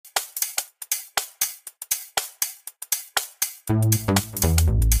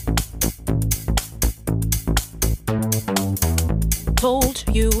Told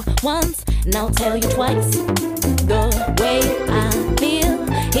you once, and I'll tell you twice. The way I feel,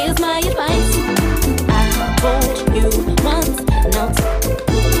 here's my advice. I told you once, and I'll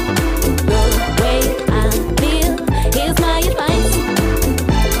the way I feel, here's my advice.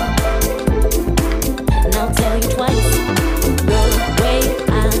 And I'll tell you twice. The way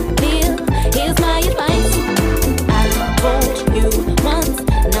I feel, here's my advice. I told you once,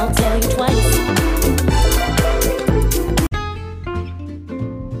 and I'll tell you twice.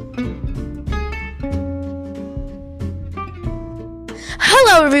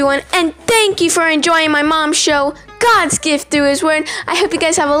 Hello everyone, and thank you for enjoying my mom's show, God's Gift Through His Word. I hope you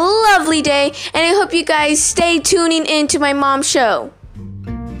guys have a lovely day, and I hope you guys stay tuning into my mom's show.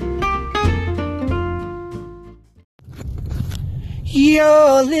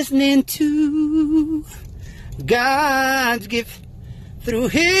 You're listening to God's Gift Through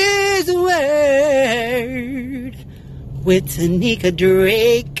His Word with Tanika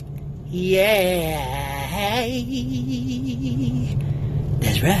Drake. Yeah.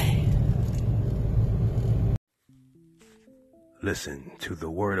 That's right. Listen to the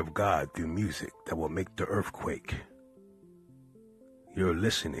word of God through music that will make the earth quake. You're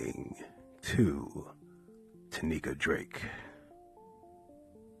listening to Tanika Drake.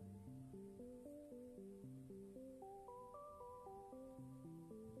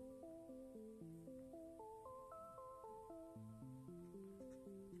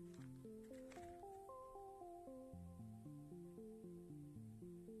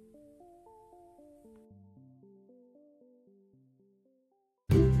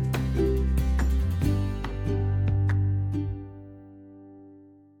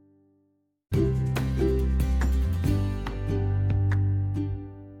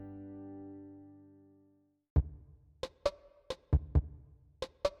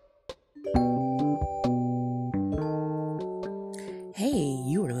 Hey,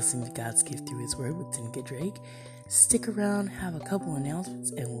 you are listening to God's Gift Through His Word with Tanika Drake. Stick around, have a couple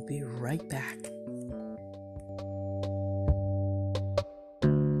announcements, and we'll be right back.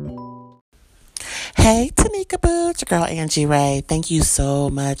 Hey, Tanika Boo, it's your girl Angie Ray. Thank you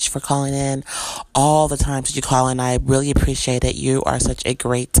so much for calling in all the times that you call in. I really appreciate it. You are such a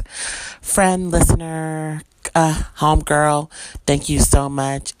great friend, listener, homegirl. Thank you so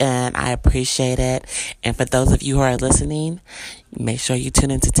much, and I appreciate it. And for those of you who are listening, make sure you tune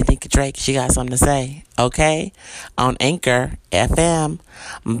into Tanika Drake. She got something to say, okay? On Anchor FM.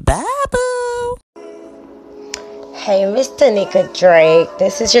 Bye, boo. Hey, Miss Tanika Drake.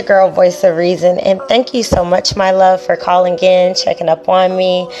 This is your girl, Voice of Reason, and thank you so much, my love, for calling in, checking up on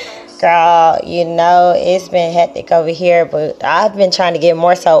me. Girl, you know, it's been hectic over here, but I've been trying to get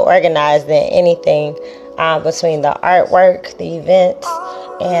more so organized than anything between the artwork, the events,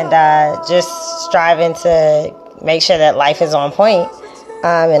 and just striving to make sure that life is on point,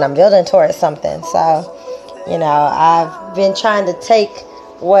 and I'm building towards something. So, you know, I've been trying to take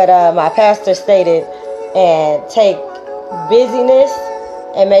what my pastor stated and take busyness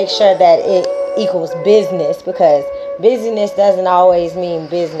and make sure that it equals business, because busyness doesn't always mean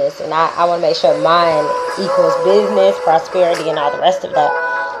business, and I want to make sure mine equals business, prosperity, and all the rest of that.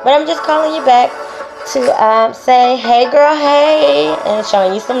 But I'm just calling you back to say, hey girl, hey, and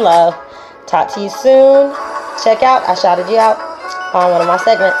showing you some love. Talk to you soon. Check out, I shouted you out on one of my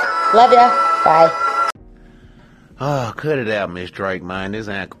segments. Love ya. Bye. Oh, cut it out, Miss Drake, man. This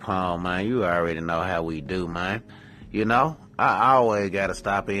Uncle Paul, man. You already know how we do, man. You know, I always gotta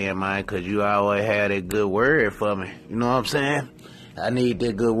stop in, man, because you always had that good word for me. You know what I'm saying? I need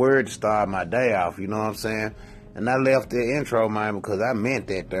that good word to start my day off, you know what I'm saying? And I left the intro, man, because I meant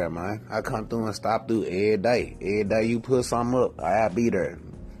that there, man. I come through and stop through every day. Every day you put something up, I'll be there.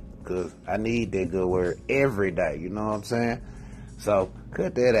 Because I need that good word every day, you know what I'm saying? So,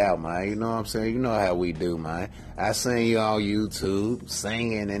 cut that out, man. You know what I'm saying? You know how we do, man. I seen you on YouTube,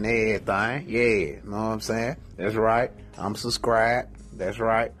 singing and everything. Yeah, you know what I'm saying? That's right. I'm subscribed. That's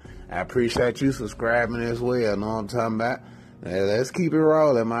right. I appreciate you subscribing as well. You know what I'm talking about? Let's keep it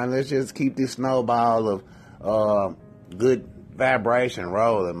rolling, man. Let's just keep this snowball of good vibration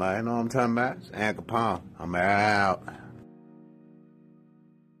rolling, man. You know what I'm talking about? It's Uncle Paul. I'm out.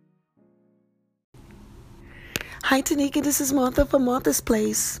 Hi, Tanika. This is Martha from Martha's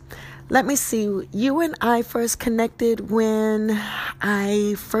Place. Let me see. You and I first connected when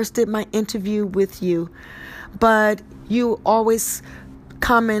I first did my interview with you. But you always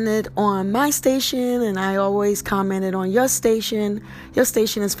commented on my station, and I always commented on your station. Your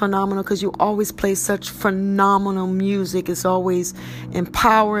station is phenomenal because you always play such phenomenal music. It's always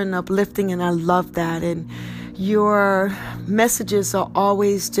empowering, uplifting, and I love that. And Your messages are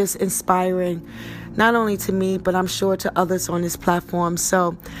always just inspiring, not only to me, but I'm sure to others on this platform.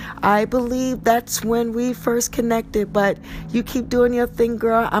 So I believe that's when we first connected. But you keep doing your thing,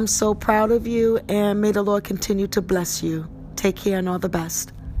 girl. I'm so proud of you, and may the Lord continue to bless you. Take care and all the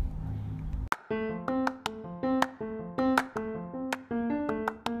best.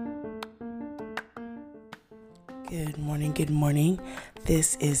 Good morning.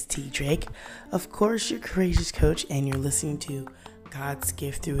 This is T. Drake, of course, your courageous coach, and you're listening to God's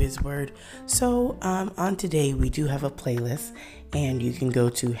Gift Through His Word. So on today, we do have a playlist, and you can go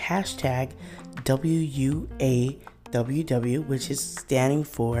to hashtag WUAWW, which is standing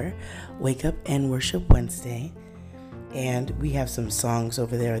for Wake Up and Worship Wednesday. And we have some songs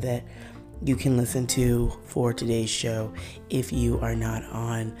over there that you can listen to for today's show if you are not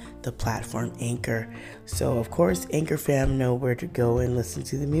on the platform Anchor. So, of course, Anchor fam know where to go and listen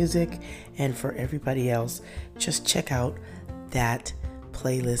to the music. And for everybody else, just check out that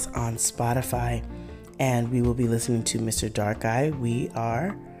playlist on Spotify. And we will be listening to Mr. Dark Eye, We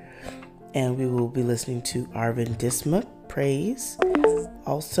Are. And we will be listening to Arvind Disma, Praise.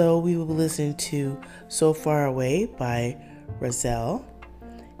 Also, we will be listening to So Far Away by Razelle.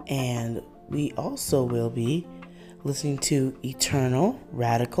 And we also will be listening to Eternal,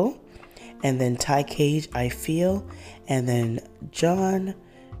 Radical, and then Ty Cage, I Feel, and then John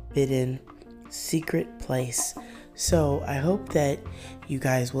Bidden, Secret Place. So I hope that you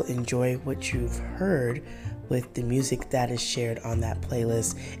guys will enjoy what you've heard with the music that is shared on that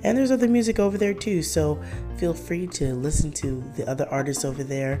playlist. And there's other music over there too, so feel free to listen to the other artists over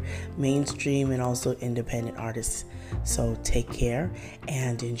there, mainstream and also independent artists. So take care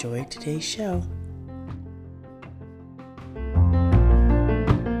and enjoy today's show.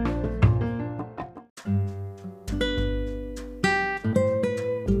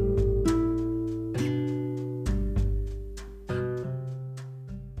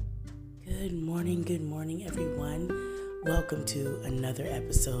 Good morning, everyone. Welcome to another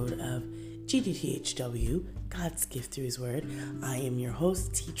episode of GDTHW, God's Gift Through His Word. I am your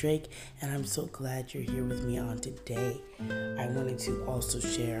host, T. Drake, and I'm so glad you're here with me on today. I wanted to also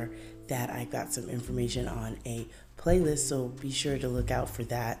share that I got some information on a playlist, so be sure to look out for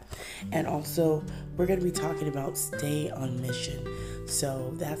that. And also, we're going to be talking about Stay on Mission.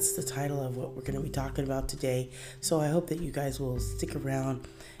 So that's the title of what we're going to be talking about today. So I hope that you guys will stick around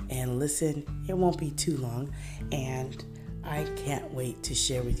and listen. It won't be too long, and I can't wait to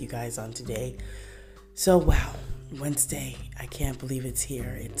share with you guys on today. So wow, Wednesday, I can't believe it's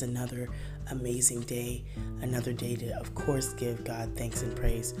here. It's another amazing day, another day to, of course, give God thanks and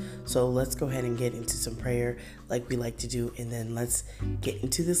praise. So let's go ahead and get into some prayer like we like to do, and then let's get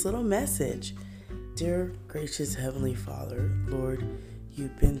into this little message. Dear gracious Heavenly Father, Lord,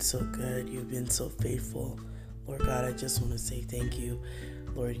 you've been so good. You've been so faithful. Lord God, I just want to say thank you.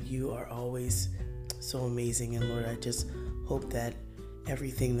 Lord, you are always so amazing. And Lord, I just hope that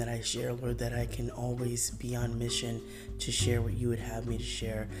everything that I share, Lord, that I can always be on mission to share what you would have me to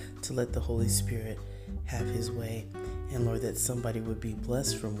share, to let the Holy Spirit have his way. And Lord, that somebody would be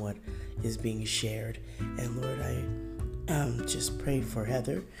blessed from what is being shared. And Lord, I just pray for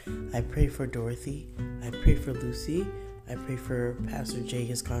Heather. I pray for Dorothy. I pray for Lucy. I pray for Pastor Jay,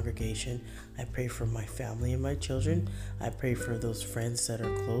 his congregation. I pray for my family and my children. I pray for those friends that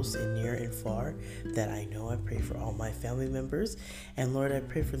are close and near and far that I know. I pray for all my family members. And Lord, I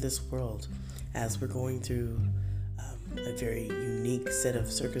pray for this world as we're going through a very unique set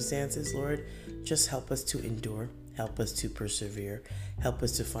of circumstances. Lord, just help us to endure. Help us to persevere. Help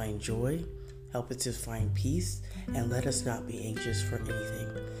us to find joy. Help us to find peace. And let us not be anxious for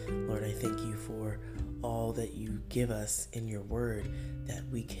anything. Lord, I thank you for all that you give us in your word, that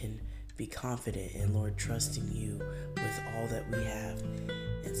we can be confident and, Lord, trusting you with all that we have.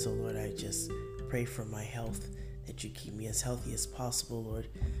 And so, Lord, I just pray for my health, that you keep me as healthy as possible, Lord.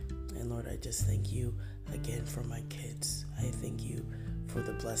 And Lord, I just thank you again for my kids. I thank you for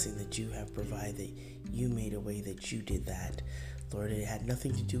the blessing that you have provided. You made a way that you did that. Lord, it had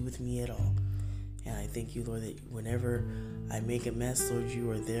nothing to do with me at all. And I thank you, Lord, that whenever I make a mess, Lord, you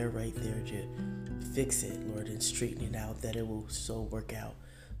are there, right there to fix it, Lord, and straighten it out, that it will so work out.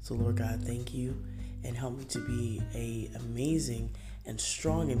 So, Lord God, thank you, and help me to be an amazing and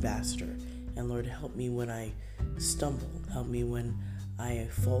strong ambassador. And Lord, help me when I stumble. Help me when I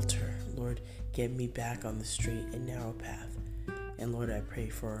falter. Lord, get me back on the straight and narrow path. And Lord, I pray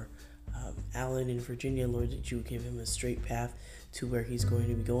for Alan in Virginia, Lord, that you would give him a straight path to where he's going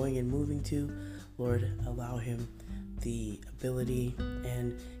to be going and moving to. Lord, allow him the ability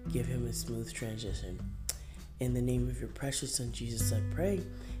and give him a smooth transition. In the name of your precious Son, Jesus, I pray,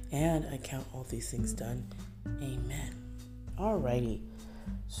 and I count all these things done. Amen. Alrighty.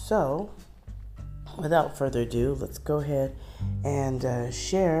 So, without further ado, let's go ahead and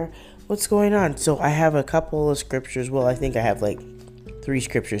share what's going on. So, I have a couple of scriptures. Well, I think I have like 3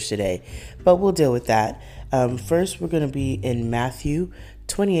 scriptures today, but we'll deal with that. First, we're going to be in Matthew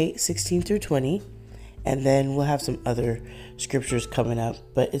 28:16 through 20, and then we'll have some other scriptures coming up.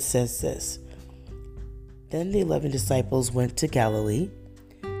 But it says this: Then the 11 disciples went to Galilee,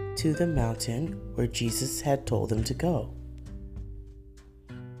 to the mountain where Jesus had told them to go.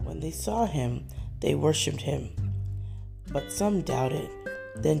 When they saw him, they worshipped him, but some doubted.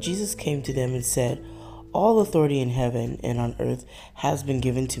 Then Jesus came to them and said, All authority in heaven and on earth has been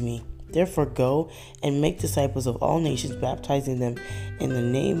given to me. Therefore go and make disciples of all nations, baptizing them in the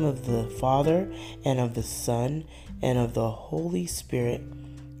name of the Father and of the Son and of the Holy Spirit,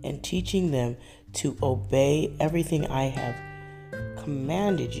 and teaching them to obey everything I have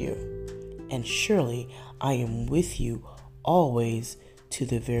commanded you. And surely I am with you always to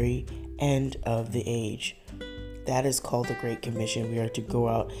the very end of the age. That is called the Great Commission. We are to go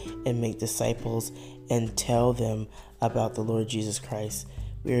out and make disciples and tell them about the Lord Jesus Christ.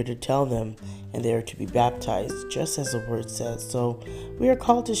 We are to tell them, and they are to be baptized, just as the word says. So we are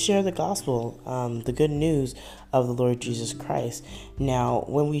called to share the gospel, the good news of the Lord Jesus Christ. Now,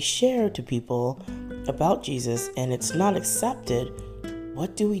 when we share to people about Jesus and it's not accepted,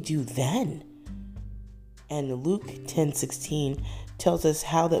 what do we do then? And Luke 10:16 tells us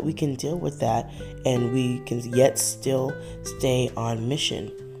how that we can deal with that and we can yet still stay on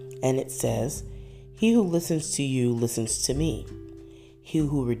mission. And it says, He who listens to you listens to me. He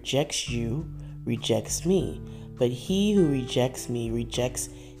who rejects you rejects me, but he who rejects me rejects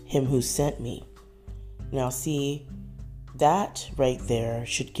him who sent me. Now see, that right there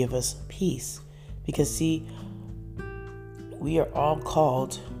should give us peace, because see, we are all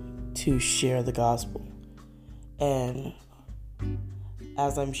called to share the gospel. And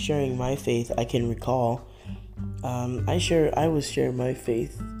as I'm sharing my faith, I can recall I was sharing my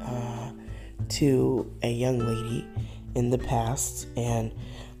faith to a young lady in the past, and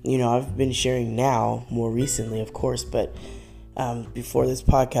I've been sharing now more recently, of course, but before this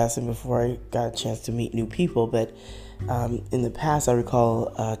podcast and before I got a chance to meet new people. But in the past, I recall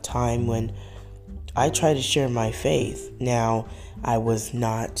a time when I tried to share my faith. Now, I was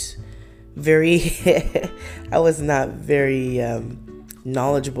not very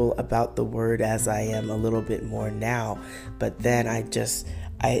knowledgeable about the word as I am a little bit more now, but then I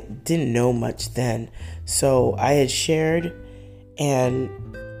didn't know much then. So I had shared, and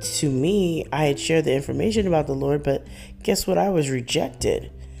to me, I had shared the information about the Lord, but guess what? I was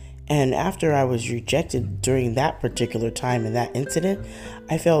rejected. And after I was rejected during that particular time in that incident,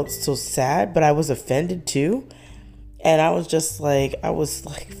 I felt so sad, but I was offended too. And I was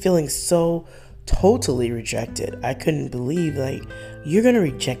feeling so totally rejected. I couldn't believe, you're going to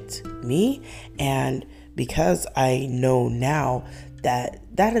reject me? And because I know now that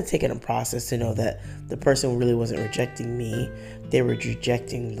had taken a process to know that the person really wasn't rejecting me. They were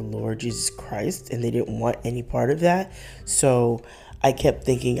rejecting the Lord Jesus Christ, and they didn't want any part of that. So I kept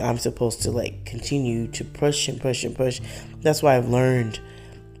thinking I'm supposed to continue to push and push and push. That's why I've learned,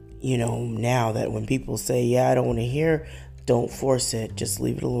 now that when people say, yeah, I don't want to hear, don't force it. Just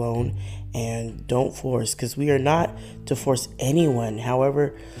leave it alone and don't force, because we are not to force anyone.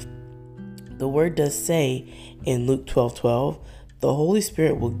 However, the word does say in Luke 12:12, the Holy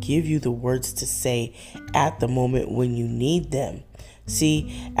Spirit will give you the words to say at the moment when you need them.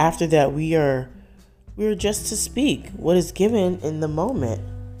 See, after that, we are just to speak what is given in the moment.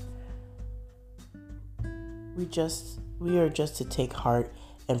 We are just to take heart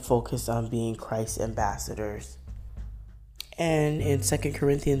and focus on being Christ's ambassadors. And in 2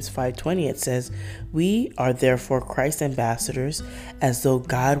 Corinthians 5:20, it says, we are therefore Christ's ambassadors, as though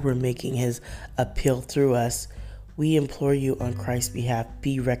God were making his appeal through us. We implore you on Christ's behalf,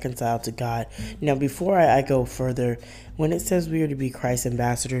 be reconciled to God. Now, before I go further, when it says we are to be Christ's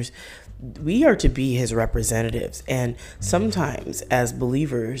ambassadors, we are to be his representatives. And sometimes as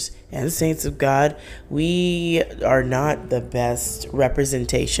believers and saints of God, we are not the best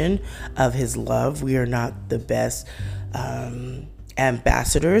representation of his love. We are not the best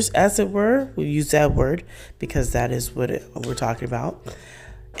ambassadors, as it were. We use that word because that is what we're talking about.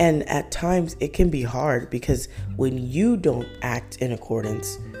 And at times it can be hard, because when you don't act in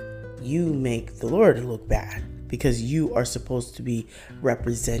accordance, you make the Lord look bad, because you are supposed to be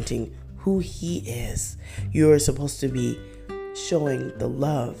representing who he is. You are supposed to be showing the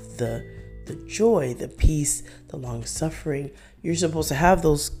love, the joy, the peace, the long suffering. You're supposed to have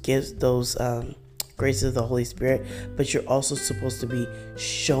those gifts, those graces of the Holy Spirit, but you're also supposed to be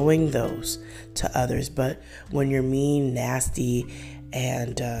showing those to others. But when you're mean, nasty,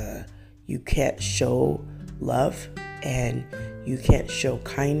 and you can't show love and you can't show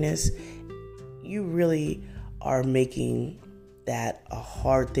kindness, you really are making that a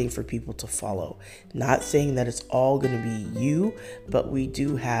hard thing for people to follow. Not saying that it's all going to be you, but we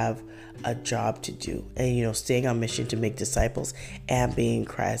do have a job to do. And, staying on mission to make disciples and being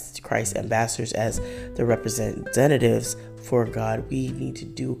Christ ambassadors as the representatives for God, we need to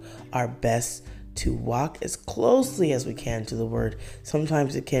do our best to walk as closely as we can to the word.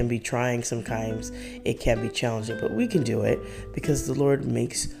 Sometimes it can be trying, sometimes it can be challenging, but we can do it because the Lord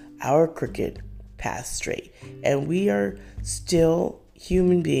makes our crooked path straight. And we are still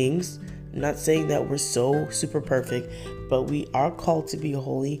human beings. I'm not saying that we're so super perfect, but we are called to be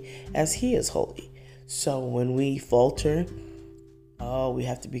holy as He is holy. So when we falter, we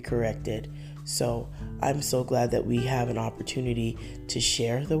have to be corrected. So I'm so glad that we have an opportunity to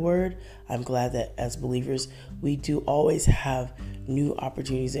share the word. I'm glad that as believers, we do always have new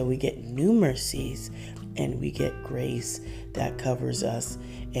opportunities and we get new mercies and we get grace that covers us.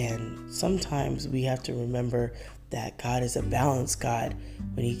 And sometimes we have to remember that God is a balanced God.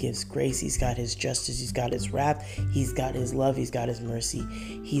 When He gives grace, He's got His justice, He's got His wrath, He's got His love, He's got His mercy.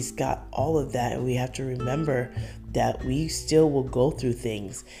 He's got all of that, and we have to remember that we still will go through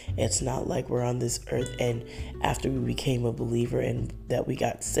things. It's not like we're on this earth and after we became a believer and that we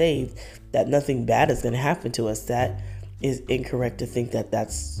got saved, that nothing bad is going to happen to us. That is incorrect to think that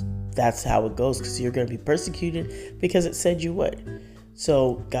that's how it goes, because you're going to be persecuted because it said you would.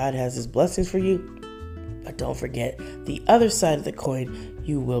 So God has His blessings for you. But don't forget, the other side of the coin,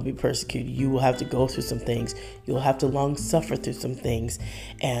 you will be persecuted. You will have to go through some things. You'll have to long suffer through some things.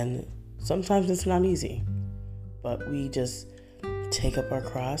 And sometimes it's not easy. But we just take up our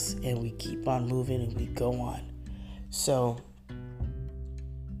cross and we keep on moving and we go on. So,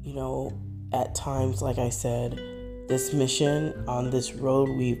 at times, like I said, this mission on this road,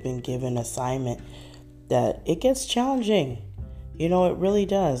 we've been given assignment that it gets challenging. It really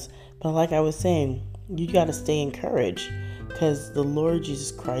does. But like I was saying, you got to stay encouraged because the Lord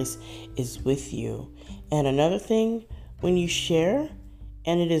Jesus Christ is with you. And another thing, when you share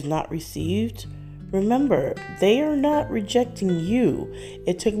and it is not received, remember, they are not rejecting you.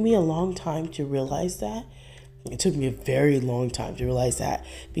 It took me a long time to realize that. It took me a very long time to realize that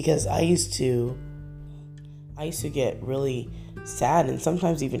because I used to get really sad and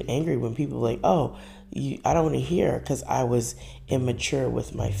sometimes even angry when people were like, I don't want to hear, because I was immature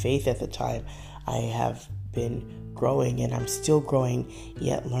with my faith at the time. I have been growing and I'm still growing,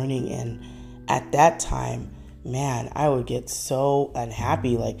 yet learning. And at that time, man, I would get so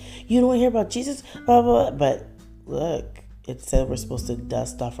unhappy. Like, you don't want to hear about Jesus? Blah, blah, blah. But look, it said we're supposed to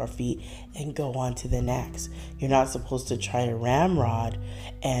dust off our feet and go on to the next. You're not supposed to try to ramrod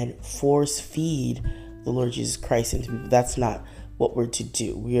and force feed the Lord Jesus Christ into people. That's not what we're to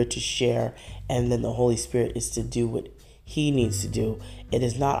do. We are to share, and then the Holy Spirit is to do what He needs to do. It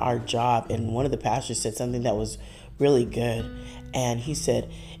is not our job. And one of the pastors said something that was really good. And he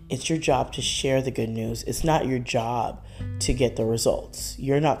said, it's your job to share the good news. It's not your job to get the results.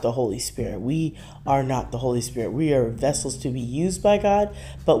 You're not the Holy Spirit. We are not the Holy Spirit. We are vessels to be used by God,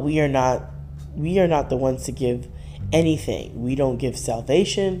 but we are not the ones to give anything. We don't give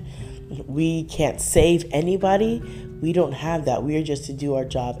salvation. We can't save anybody. We don't have that. We are just to do our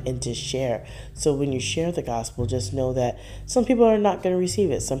job and to share. So when you share the gospel, just know that some people are not going to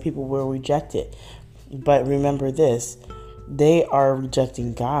receive it. Some people will reject it. But remember this, they are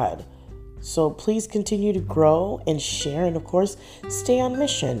rejecting God. So please continue to grow and share. And of course, stay on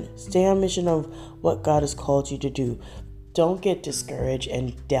mission. Stay on mission of what God has called you to do. Don't get discouraged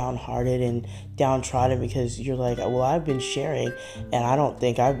and downhearted and downtrodden because you're like, well, I've been sharing and I don't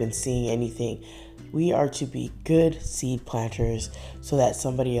think I've been seeing anything. We are to be good seed planters so that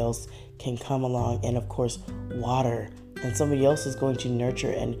somebody else can come along and, of course, water. And somebody else is going to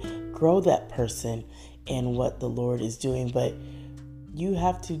nurture and grow that person in what the Lord is doing. But you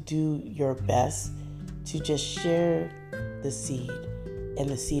have to do your best to just share the seed. And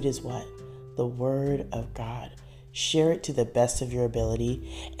the seed is what? The Word of God. Share it to the best of your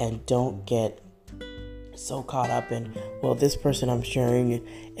ability and don't get so caught up in, well, this person I'm sharing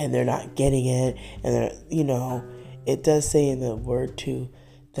and they're not getting it. And they're, it does say in the word too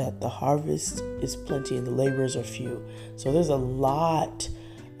that the harvest is plenty and the laborers are few. So there's a lot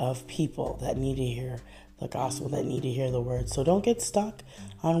of people that need to hear the gospel, that need to hear the word. So don't get stuck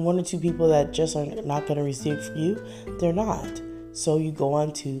on one or two people that just are not going to receive from you. They're not. So you go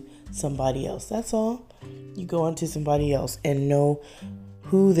on to somebody else. That's all. You go on to somebody else and know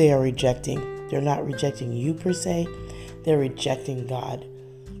who they are rejecting. They're not rejecting you per se. They're rejecting God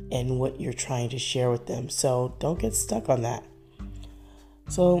and what you're trying to share with them. So don't get stuck on that.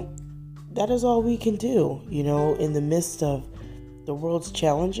 So that is all we can do, in the midst of the world's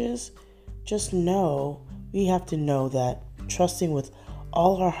challenges. Just know, we have to know that trusting with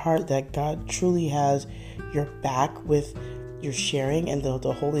all our heart that God truly has your back with your sharing, and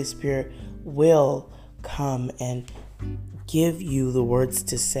the Holy Spirit will come and give you the words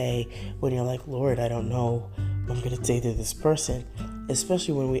to say when you're like, Lord, I don't know what I'm going to say to this person.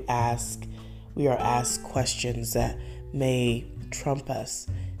 Especially when we are asked questions that may trump us,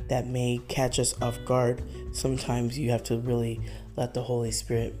 that may catch us off guard. Sometimes you have to really let the Holy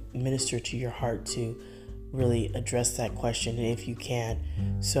Spirit minister to your heart to really address that question, if you can.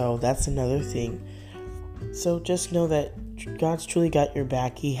 So that's another thing. So just know that God's truly got your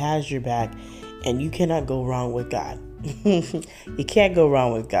back. He has your back, and you cannot go wrong with God. You can't go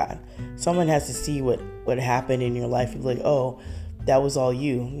wrong with God. Someone has to see what happened in your life and be like, oh, that was all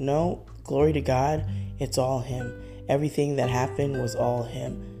you. No, glory to God. It's all Him. Everything that happened was all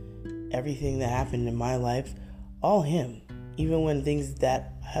Him. Everything that happened in my life, all Him. Even when things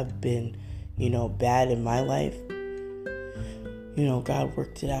that have been, bad in my life, God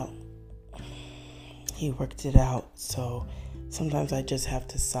worked it out. He worked it out. So sometimes I just have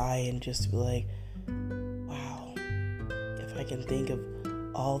to sigh and just be like, wow, if I can think of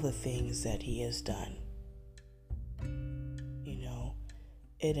all the things that He has done.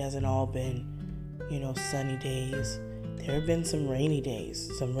 It hasn't all been, sunny days. There have been some rainy days,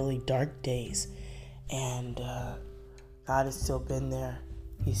 some really dark days. And God has still been there.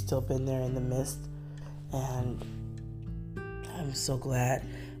 He's still been there in the midst. And I'm so glad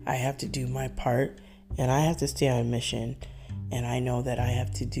I have to do my part. And I have to stay on mission. And I know that I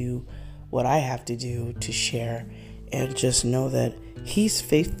have to do what I have to do to share. And just know that He's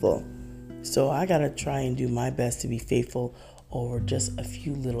faithful. So I got to try and do my best to be faithful over just a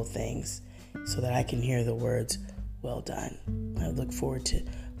few little things so that I can hear the words, well done. I look forward to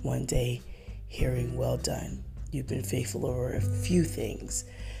one day hearing, well done. You've been faithful over a few things.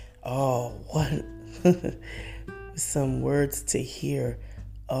 Oh, what some words to hear.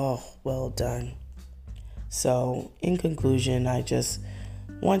 Oh, well done. So in conclusion, I just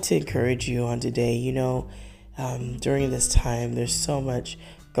want to encourage you on today. During this time, there's so much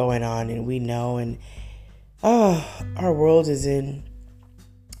going on, and we know, and our world is in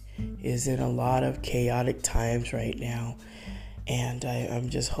a lot of chaotic times right now. And I'm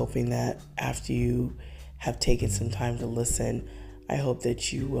just hoping that after you have taken some time to listen, I hope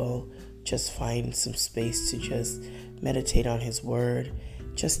that you will just find some space to just meditate on His Word.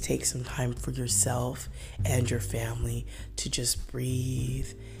 Just take some time for yourself and your family to just breathe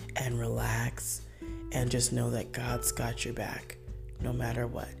and relax, and just know that God's got your back no matter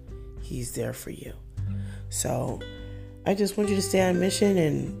what. He's there for you. So I just want you to stay on mission,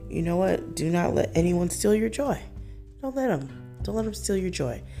 and you know what? Do not let anyone steal your joy. Don't let them steal your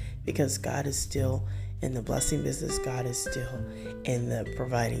joy, because God is still in the blessing business. God is still in the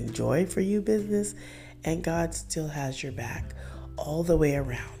providing joy for you business, and God still has your back all the way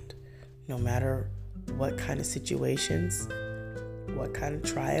around. No matter what kind of situations, what kind of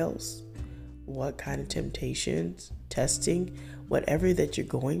trials, what kind of temptations, testing, whatever that you're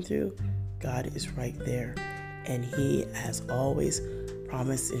going through, God is right there. And He has always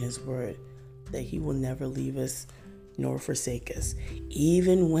promised in His Word that He will never leave us nor forsake us.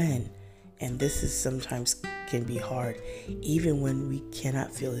 Even when, and this is sometimes can be hard, even when we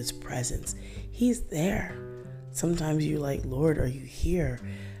cannot feel His presence, He's there. Sometimes you're like, Lord, are you here?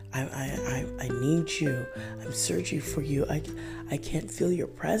 I need you. I'm searching for you. I can't feel your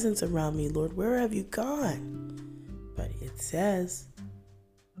presence around me, Lord. Where have you gone? But it says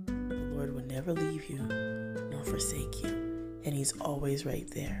the Lord will never leave you nor forsake you. And He's always right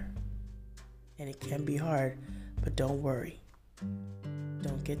there. And it can be hard, but don't worry.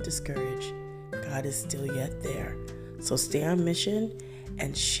 Don't get discouraged. God is still yet there. So stay on mission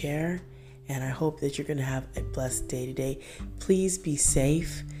and share. And I hope that you're going to have a blessed day today. Please be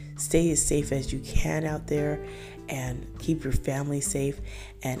safe. Stay as safe as you can out there, and keep your family safe.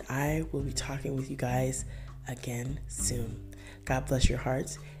 And I will be talking with you guys again soon. God bless your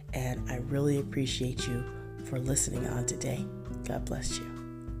hearts. And I really appreciate you for listening on today. God bless you.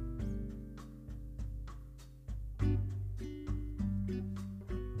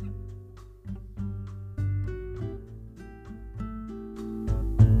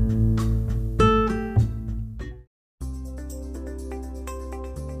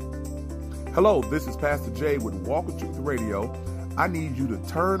 Hello, this is Pastor Jay with Walk with Truth Radio. I need you to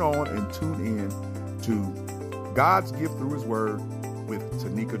turn on and tune in to God's Gift Through His Word with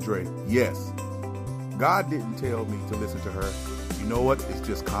Tanika Drake. Yes, God didn't tell me to listen to her. You know what? It's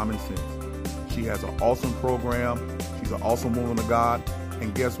just common sense. She has an awesome program. She's an awesome woman of God.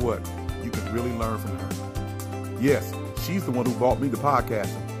 And guess what? You can really learn from her. Yes, she's the one who brought me the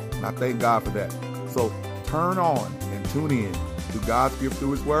podcasting. And I thank God for that. So turn on and tune in to God's Gift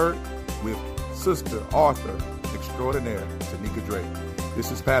Through His Word with Sister Author Extraordinaire, Tanika Drake. This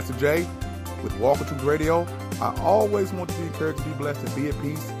is Pastor Jay with Walk with Truth Radio. I always want to be encouraged to be blessed and be at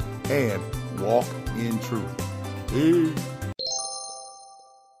peace and walk in truth. Peace.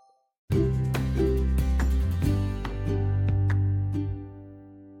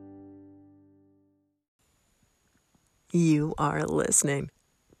 You are listening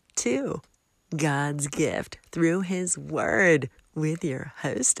to God's Gift Through His Word with your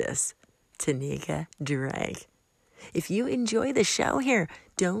hostess, Tanika Drake. If you enjoy the show here,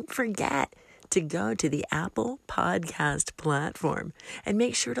 don't forget to go to the Apple Podcast platform and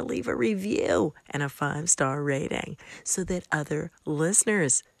make sure to leave a review and a 5-star rating so that other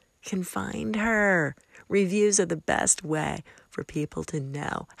listeners can find her. Reviews are the best way for people to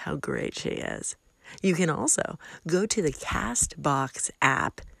know how great she is. You can also go to the CastBox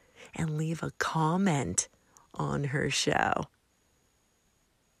app and leave a comment on her show.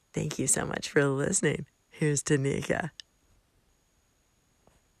 Thank you so much for listening. Here's Tanika.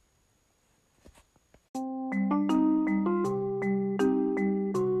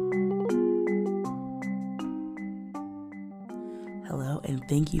 Hello, and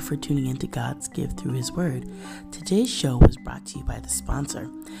thank you for tuning in to God's Gift Through His Word. Today's show was brought to you by the sponsor,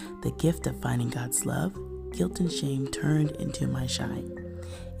 The Gift of Finding God's Love, Guilt and Shame Turned into My Shine.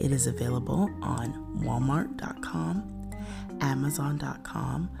 It is available on Walmart.com,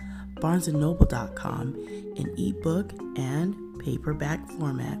 Amazon.com, BarnesandNoble.com in ebook and paperback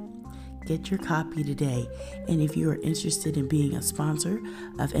format. Get your copy today, and if you are interested in being a sponsor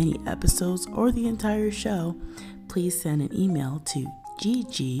of any episodes or the entire show, please send an email to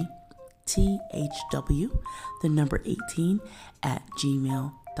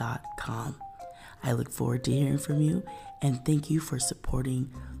ggthw18@gmail.com. I look forward to hearing from you, and thank you for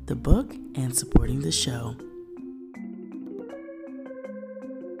supporting the book and supporting the show.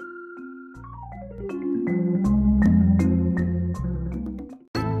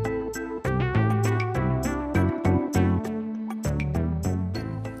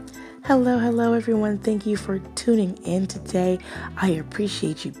 Hello everyone. Thank you for tuning in today. I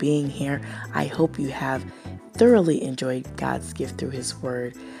appreciate you being here. I hope you have thoroughly enjoyed God's Gift Through His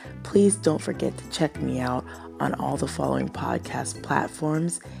Word. Please don't forget to check me out on all the following podcast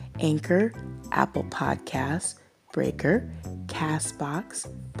platforms: Anchor, Apple Podcasts, Breaker, CastBox,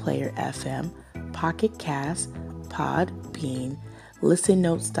 Player FM, Pocket Cast, Podbean,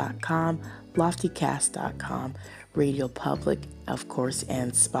 ListenNotes.com, LoftyCast.com, Radio Public, of course,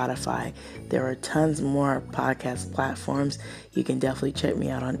 and Spotify. There are tons more podcast platforms. You can definitely check me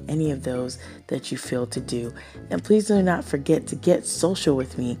out on any of those that you feel to do. And please do not forget to get social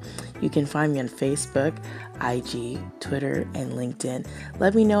with me. You can find me on Facebook, IG, Twitter, and LinkedIn.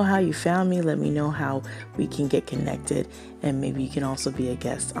 Let me know how you found me. Let me know how we can get connected. And maybe you can also be a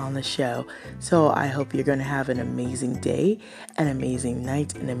guest on the show. So I hope you're going to have an amazing day, an amazing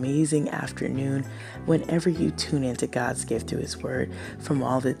night, an amazing afternoon whenever you tune into God's Gift Through His Word, from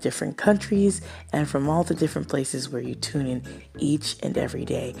all the different countries and from all the different places where you tune in each and every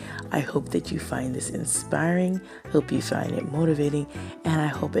day. I hope that you find this inspiring, hope you find it motivating, and I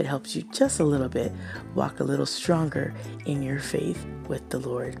hope it helps you just a little bit walk a little stronger in your faith with the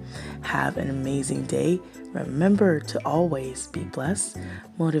Lord. Have an amazing day. Remember to always be blessed,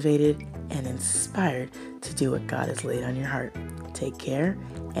 motivated, and inspired to do what God has laid on your heart. Take care,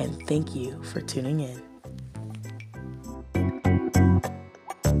 and thank you for tuning in.